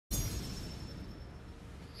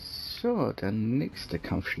So, der nächste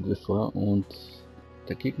Kampf steht bevor und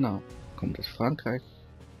der Gegner kommt aus Frankreich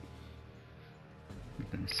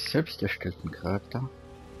mit einem selbst erstellten Charakter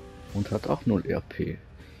und hat auch 0 RP.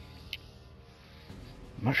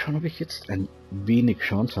 Mal schauen, ob ich jetzt ein wenig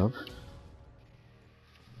Chance habe.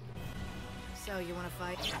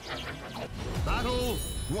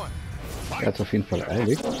 Er hat auf jeden Fall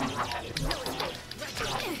eilig.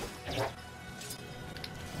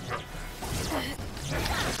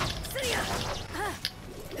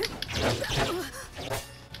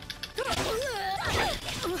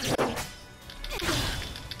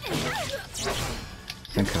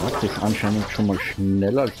 Sein Charakter ist anscheinend schon mal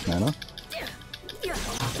schneller als meiner.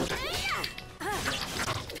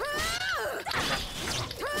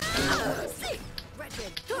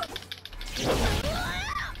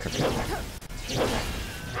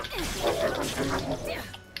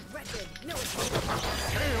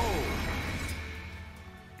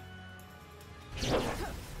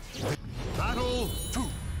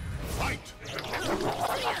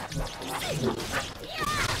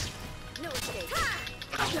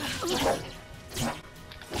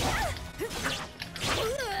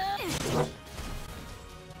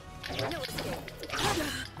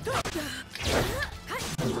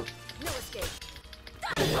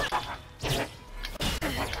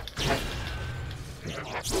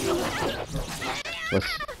 Was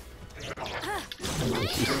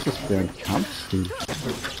ist das für ein Kampfstil?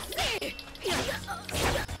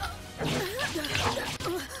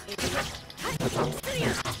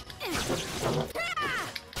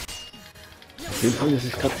 Auf jeden Fall ist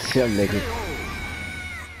es gerade sehr leckig.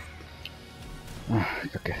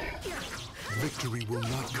 Okay. Victory will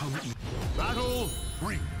not come easy. Battle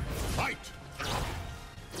 3. Fight.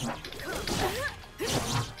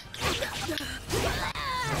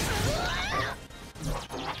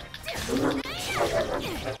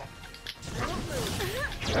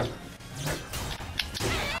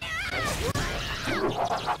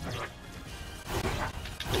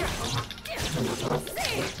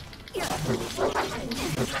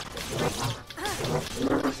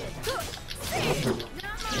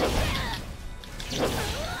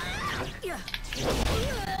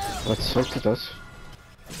 Was sollte das?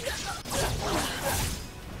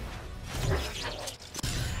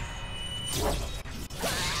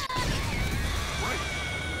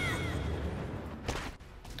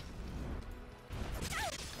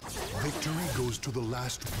 Victory goes to the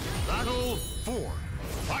last. Battle 4.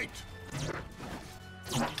 Fight.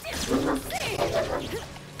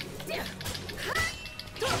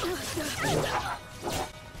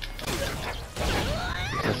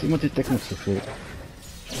 Da ist immer die Deckung zu viel.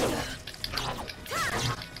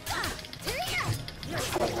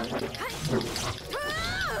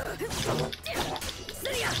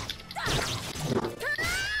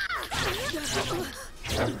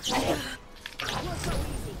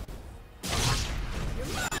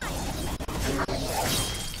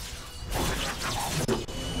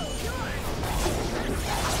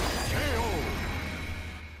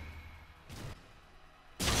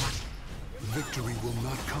 Victory will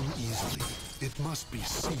not come easily. It must be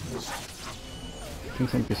seized. Ich finde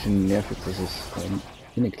es ein bisschen nervig, dass es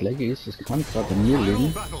wenig laggy ist. Es kann gerade an mir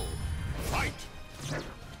liegen.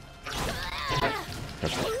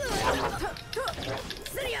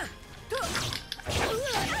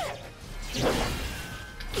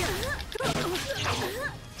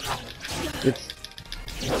 Jetzt.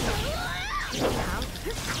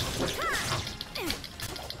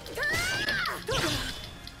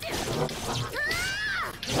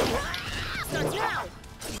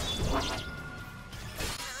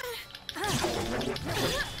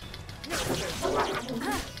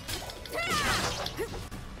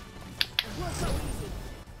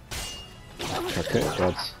 Okay, der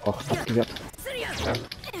hat's auch abgewehrt.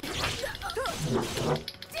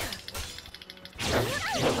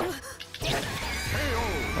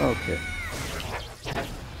 Okay.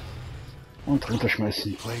 Und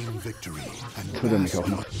runterschmeißen. Tut er mich auch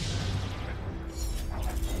noch.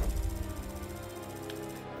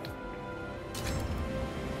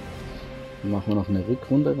 Machen wir noch eine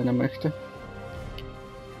Rückrunde, wenn er möchte.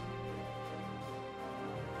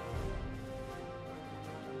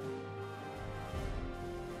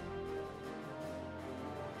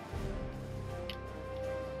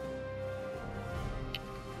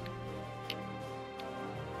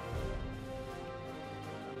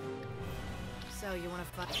 So you want to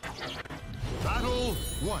fight? Battle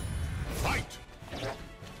 1. Fight.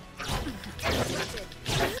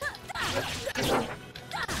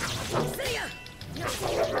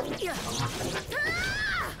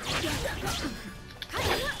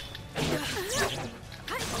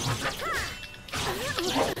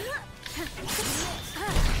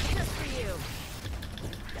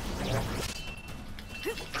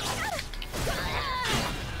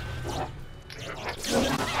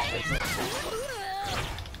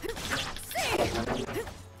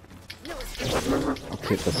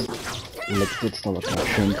 Okay, das leckt jetzt aber ganz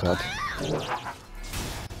schön gerade.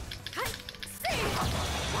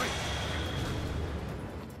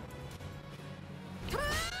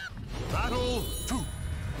 Battle 2.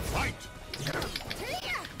 Fight!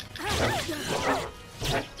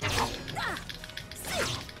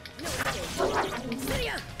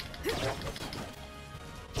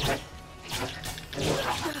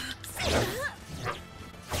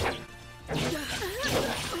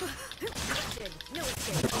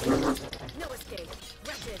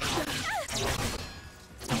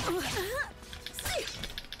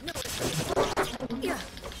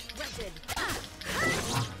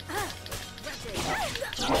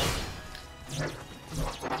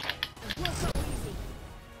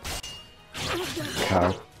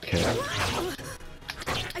 Kacke.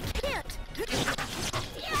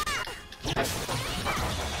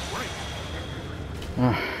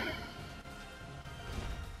 Ah.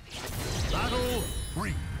 Battle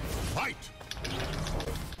 3. Fight!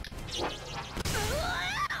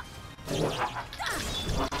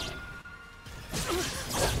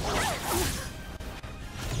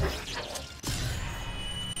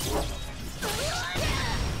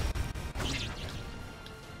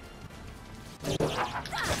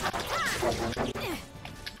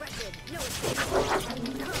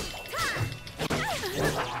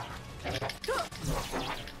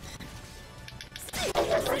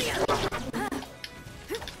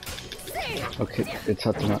 Okay, jetzt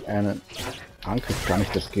hat man einen Angriff gar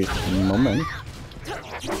nicht das geht genommen.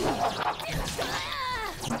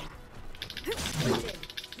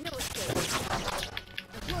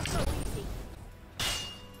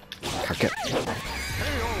 Kacke.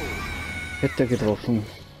 Hätte er getroffen,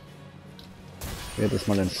 wäre das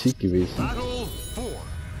mal ein Sieg gewesen. Battle 4.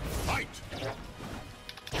 Fight!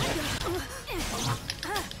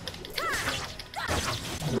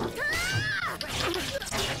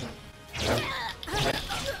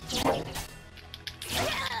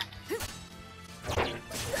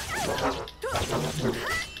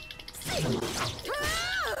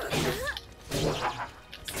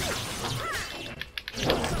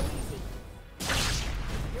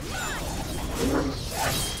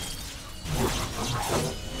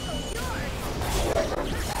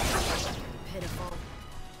 Pitiful.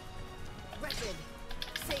 Wretched.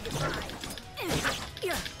 Say goodbye.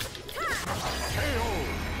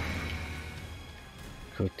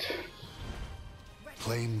 Gut.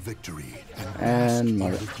 Claim victory and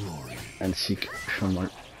Einmal bask in the glory. ein Sieg schon mal.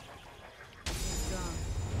 Strong.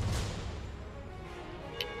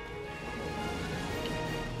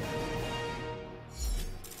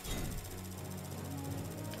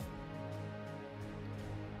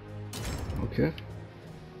 Okay.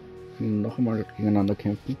 Noch einmal gegeneinander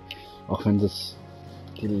kämpfen. Auch wenn das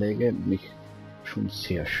Gelege mich schon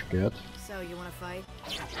sehr stört. So, you wanna fight?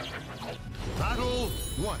 Battle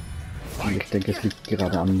 1. Und ich denke, es liegt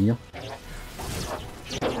gerade an mir.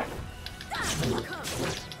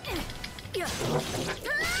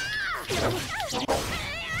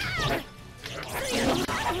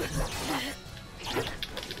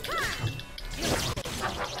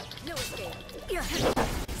 No escape.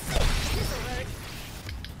 This'll hurt.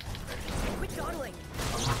 Quit dawdling.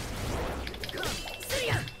 Come, sit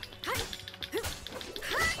ya.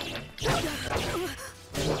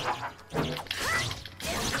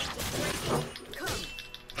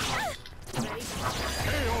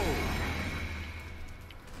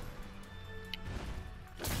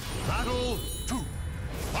 Battle 2.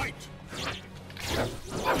 Fight!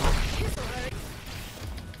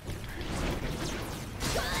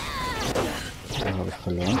 Da habe ich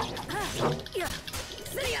verloren.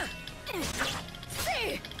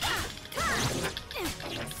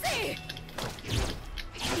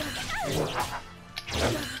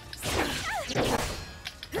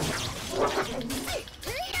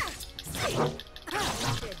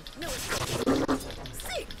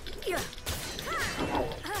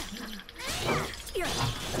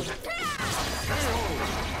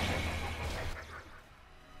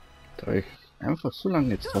 Da ich einfach so lange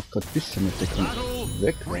jetzt drauf gerade bis er mit der Kampf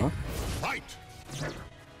weg war. Fight!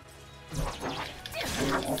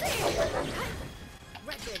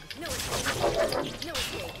 Wretched. No escape. No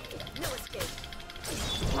escape. No escape.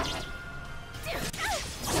 No escape.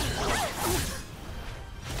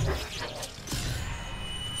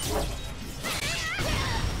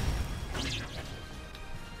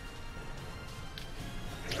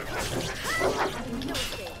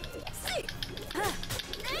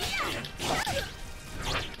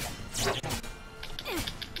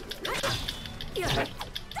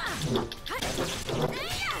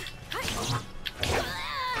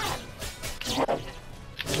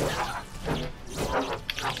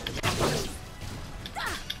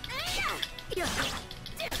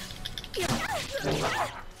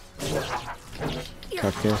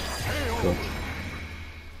 Okay. Gut.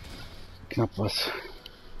 Knapp was.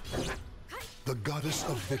 The goddess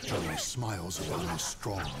of victory smiles upon the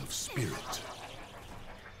strong of spirit.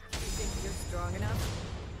 You think you're strong enough?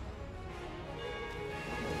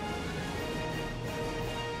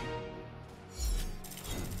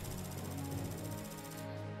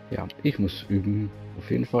 Ja, ich muss üben,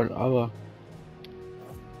 auf jeden Fall, aber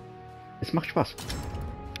es macht Spaß.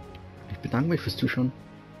 Ich bedanke mich fürs Zuschauen.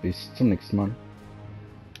 Bis zum nächsten Mal.